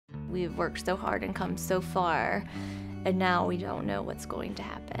We've worked so hard and come so far, and now we don't know what's going to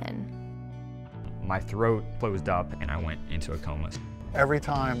happen. My throat closed up and I went into a coma. Every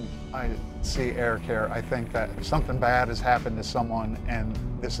time I see air care, I think that something bad has happened to someone and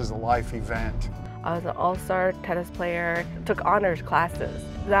this is a life event. I was an all-star tennis player, took honors classes.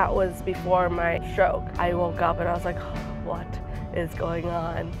 That was before my stroke. I woke up and I was like, what is going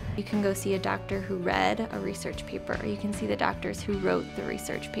on? You can go see a doctor who read a research paper, or you can see the doctors who wrote the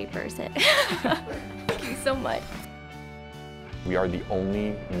research papers. Thank you so much. We are the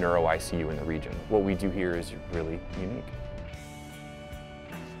only neuro ICU in the region. What we do here is really unique.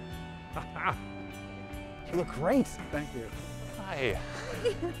 You look great. Thank you. Hi.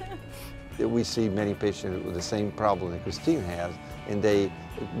 We see many patients with the same problem that Christine has, and they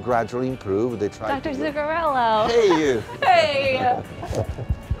gradually improve. They try Dr. to Zuccarello. Hey, you. Hey.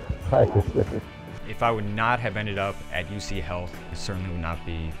 Hi, Christine. If I would not have ended up at UC Health, I certainly would not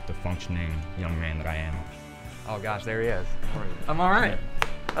be the functioning young man that I am. Oh gosh, there he is. I'm all right.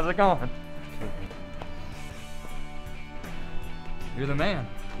 How's it going? You're the man.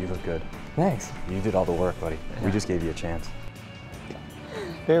 You look good. Thanks. You did all the work, buddy. Yeah. We just gave you a chance.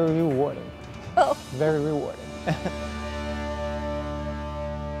 Very rewarding. Oh. Very rewarding.